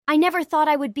I never thought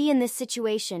I would be in this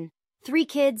situation. 3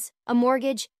 kids, a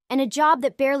mortgage, and a job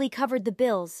that barely covered the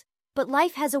bills. But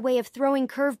life has a way of throwing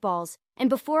curveballs, and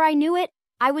before I knew it,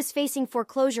 I was facing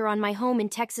foreclosure on my home in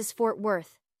Texas Fort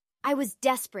Worth. I was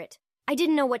desperate. I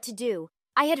didn't know what to do.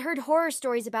 I had heard horror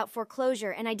stories about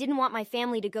foreclosure, and I didn't want my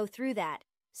family to go through that.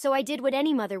 So I did what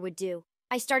any mother would do.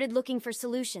 I started looking for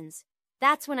solutions.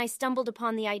 That's when I stumbled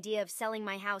upon the idea of selling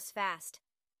my house fast.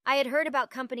 I had heard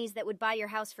about companies that would buy your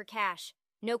house for cash,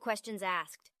 no questions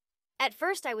asked. At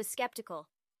first, I was skeptical.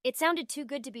 It sounded too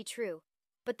good to be true.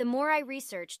 But the more I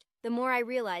researched, the more I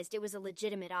realized it was a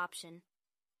legitimate option.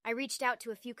 I reached out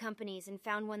to a few companies and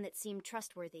found one that seemed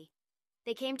trustworthy.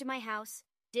 They came to my house,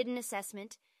 did an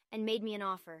assessment, and made me an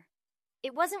offer.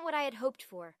 It wasn't what I had hoped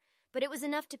for, but it was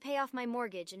enough to pay off my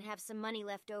mortgage and have some money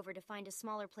left over to find a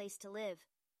smaller place to live.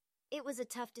 It was a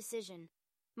tough decision.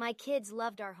 My kids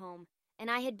loved our home, and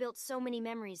I had built so many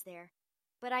memories there.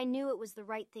 But I knew it was the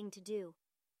right thing to do.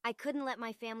 I couldn't let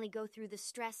my family go through the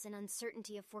stress and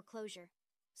uncertainty of foreclosure.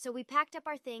 So we packed up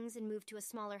our things and moved to a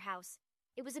smaller house.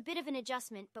 It was a bit of an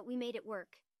adjustment, but we made it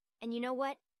work. And you know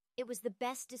what? It was the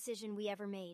best decision we ever made.